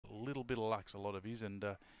little bit of luck's a lot of his, and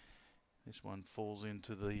this one falls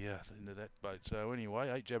into into that boat. So anyway,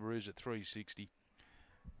 8 Jabberoos at 360,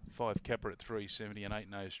 5 Capper at 370, and 8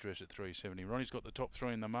 No Stress at 370. Ronnie's got the top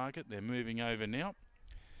 3 in the market. They're moving over now.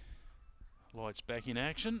 Lights back in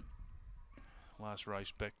action. Last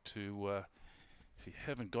race back to, if you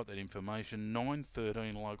haven't got that information,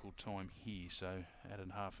 9:13 local time here. So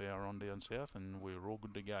added half hour on down south, and we're all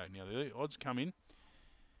good to go. Now the odds come in.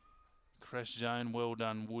 Crash Zone, Well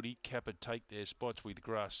Done Woody, Capper take their spots with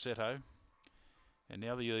Grass Seto. And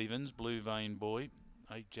now the evens, Blue Vein Boy,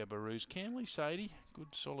 8 Jabberoos, Canley Sadie, good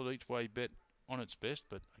solid each way bet on its best,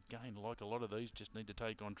 but again, like a lot of these, just need to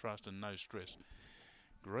take on trust and No Stress.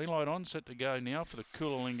 Green light on, set to go now for the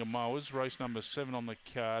Coolalingga Mowers, race number 7 on the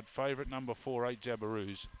card, favourite number 4, 8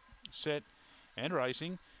 Jabberoos. Set and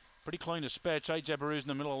racing. Pretty clean dispatch. 8 Jabberoos in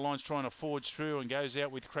the middle of the lines trying to forge through and goes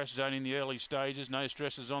out with Crash Zone in the early stages. No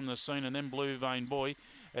Stresses on the scene, and then Blue Vein Boy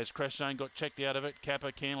as Crash Zone got checked out of it.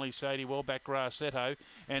 Kappa, Canley, Sadie, well back Grass Seto,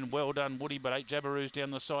 and Well Done Woody, but 8 Jabberoos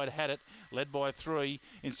down the side had it, led by 3.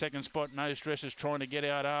 In second spot, No Stresses trying to get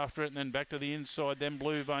out after it, and then back to the inside, then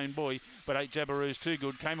Blue Vein Boy, but 8 Jabberoos too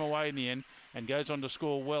good, came away in the end and goes on to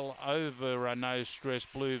score well over No Stress,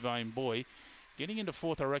 Blue Vein Boy. Getting into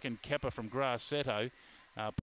fourth, I reckon, Kappa from Grass Seto.